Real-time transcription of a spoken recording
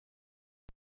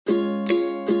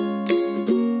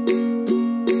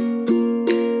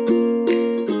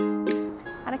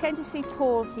see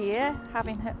Paul here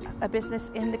having a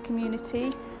business in the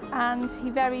community, and he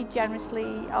very generously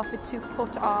offered to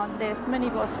put on this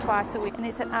minibus twice a week, and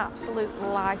it's an absolute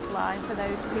lifeline for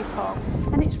those people,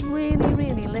 and it's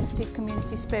really lifted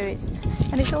community spirits,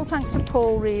 and it's all thanks to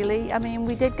Paul really. I mean,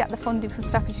 we did get the funding from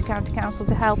Staffordshire County Council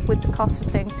to help with the cost of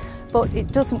things, but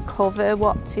it doesn't cover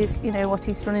what is, you know, what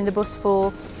he's running the bus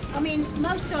for. I mean,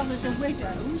 most of us are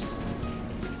widows,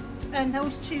 and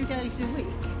those 2 days a week,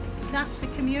 that's a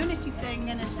community thing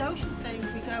and a social thing.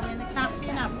 We go in the cafe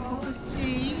and have a cup of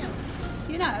tea, and,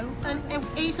 you know, and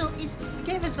he's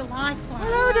give us a lifeline.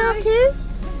 Hello, Ducky.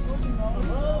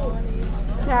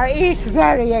 No, it's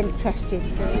very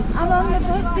interesting. I'm on the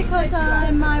bus because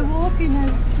my walking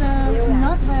is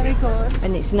not very good.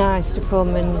 And it's nice to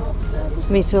come and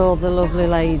meet all the lovely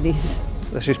ladies.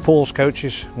 This is Paul's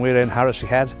Coaches. We're in Harrisey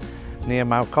Head, near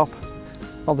Mow Cop.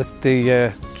 Well,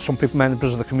 some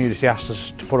members of the community asked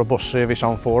us to put a bus service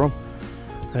on for them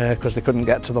because they couldn't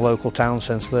get to the local town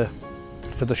centre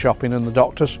for the shopping and the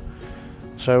doctors.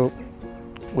 So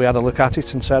we had a look at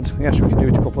it and said, yes, we can do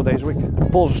it a couple of days a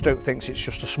week. Paul's of Stoke thinks it's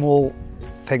just a small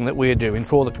thing that we're doing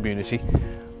for the community,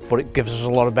 but it gives us a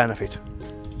lot of benefit.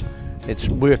 It's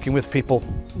working with people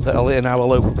that are in our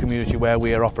local community where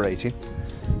we are operating,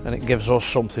 and it gives us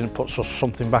something, puts us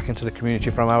something back into the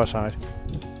community from our side.